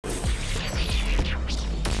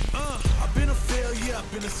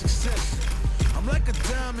been a success. I'm like a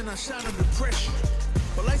diamond, I shine under pressure.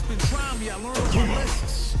 But life's been trying me, I learned all my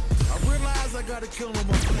lessons. I realize I gotta kill them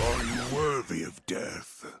all. Are you worthy of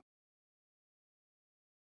death?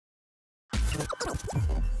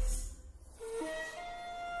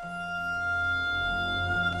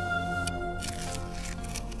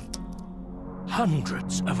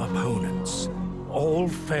 Hundreds of opponents, all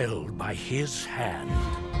felled by his hand.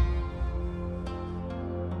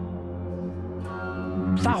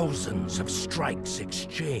 Thousands of strikes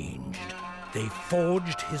exchanged, they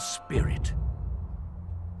forged his spirit.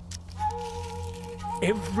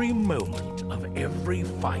 Every moment of every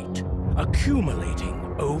fight,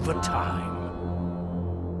 accumulating over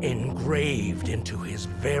time, engraved into his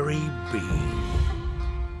very being.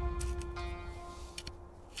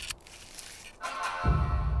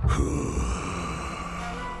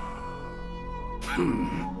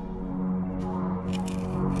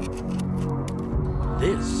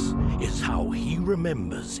 This is how he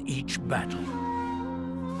remembers each battle.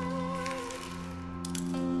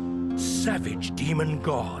 Savage demon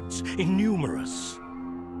gods, innumerous.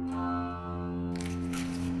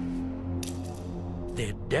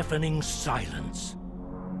 Their deafening silence,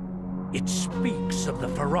 it speaks of the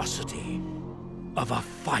ferocity of a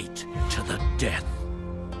fight to the death.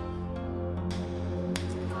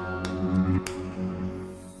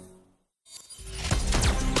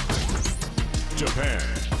 Japan.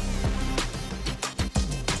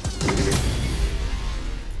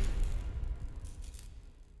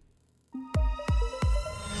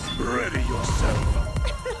 Ready yourself.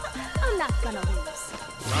 I'm not gonna lose.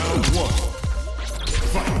 Round one.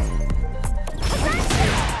 Fight.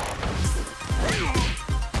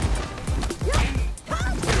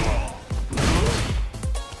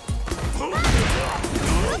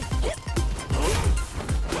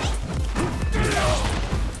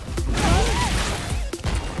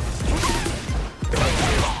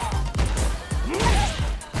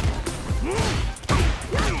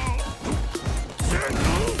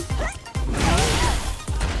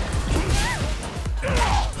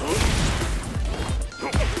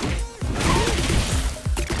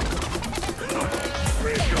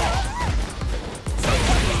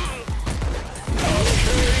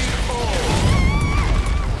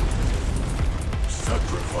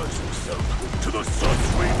 To the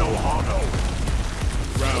suns we know how to.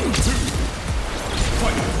 Round two.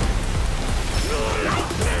 Fight.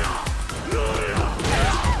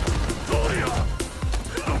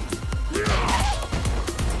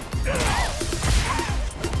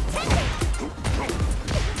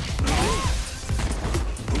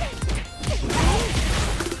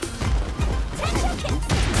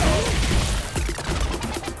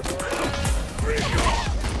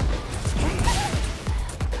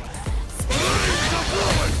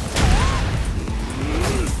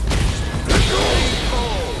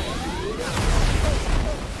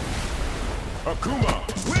 Akuma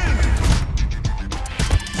wins!